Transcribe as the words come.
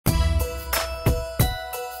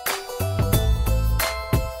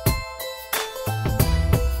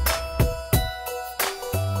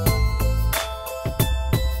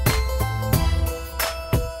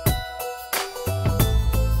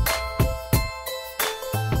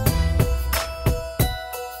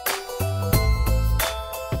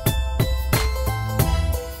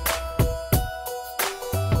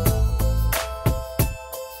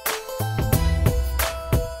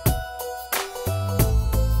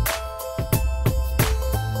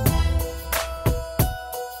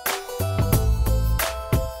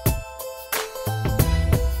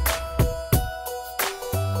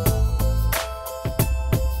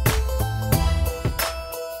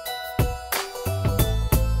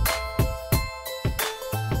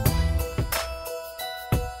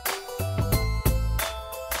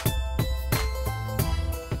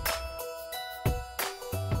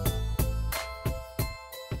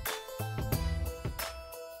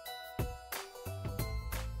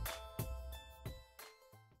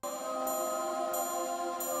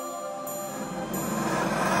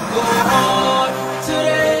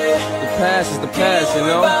past is the past, you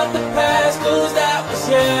know?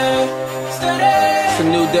 It's a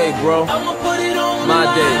new day, bro. My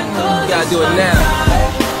day. You gotta do it now.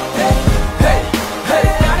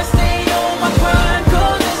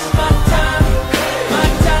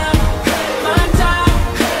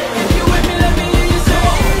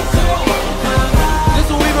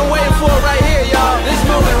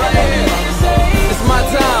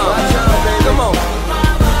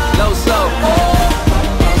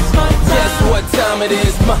 It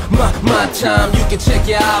is my time. You can check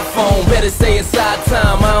your iPhone. Better say it's our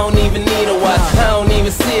time. I don't even need a watch. I don't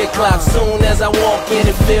even see a clock. Soon as I walk in,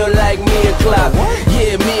 it feel like me o'clock.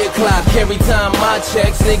 Yeah, me o'clock. Every time I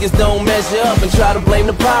checks, niggas don't measure up and try to blame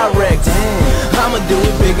the Pyrex. I'ma do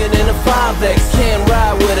it bigger than a 5X. Can't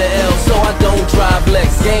ride with a L, so I don't drive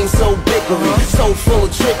Lex. Game so bickery, so full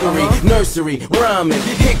of trickery. Nursery, rhyming,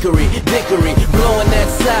 hickory, dickory, blowing that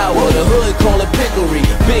sour. The hood call it pickery.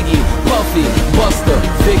 Biggie, Puffy, Buster,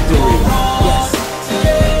 victory. Yes.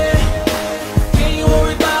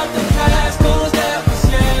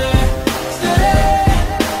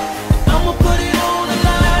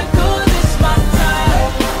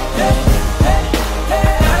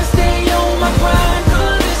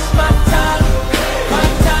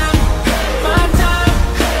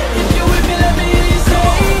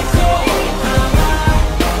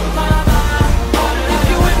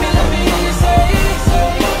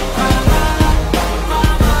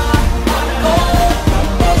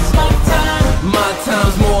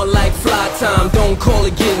 Don't call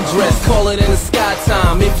it getting dressed, call it in the sky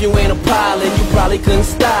time. If you ain't a pilot, you probably couldn't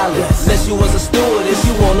style it. Unless you was a stewardess,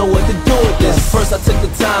 you won't know what to do with this. First I took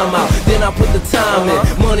the time out, then I put the time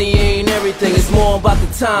in. Money ain't everything, it's more about the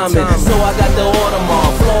timing. So I got the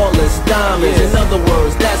Audemars, flawless diamonds. In other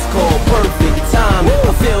words, that's called perfect timing.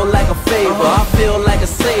 I feel like a favor, I feel like a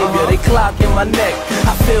savior. They clock in my neck,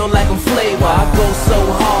 I feel